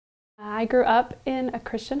I grew up in a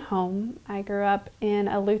Christian home. I grew up in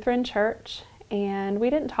a Lutheran church, and we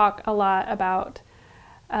didn't talk a lot about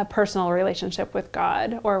a personal relationship with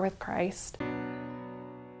God or with Christ.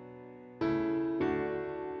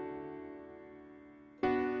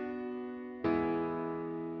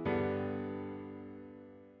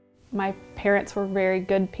 My parents were very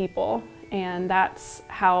good people, and that's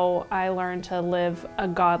how I learned to live a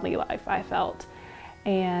godly life, I felt.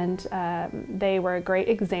 And they were a great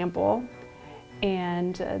example,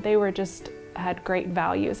 and they had great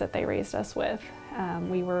values that they raised us with.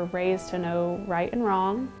 We were raised to know right and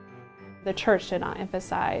wrong. The church did not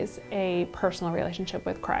emphasize a personal relationship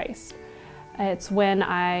with Christ. It's when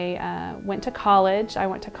I went to college. I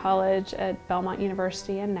went to college at Belmont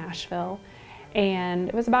University in Nashville, and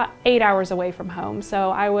it was about 8 hours away from home. So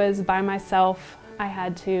I was by myself. I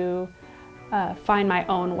had to find my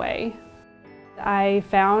own way. I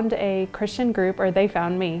found a Christian group, or they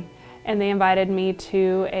found me, and they invited me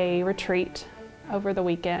to a retreat over the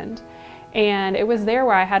weekend. And it was there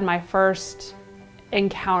where I had my first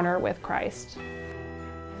encounter with Christ.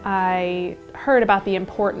 I heard about the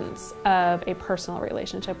importance of a personal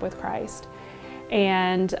relationship with Christ.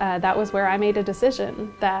 And that was where I made a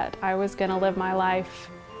decision that I was going to live my life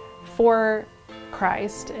for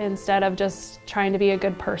Christ instead of just trying to be a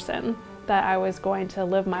good person, that I was going to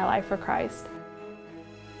live my life for Christ.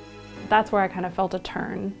 That's where I kind of felt a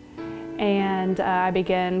turn. And I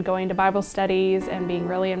began going to Bible studies and being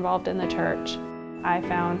really involved in the church. I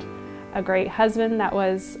found a great husband that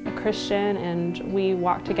was a Christian, and we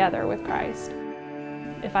walked together with Christ.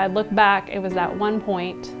 If I look back, it was that one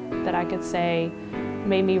point that I could say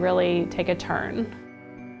made me really take a turn.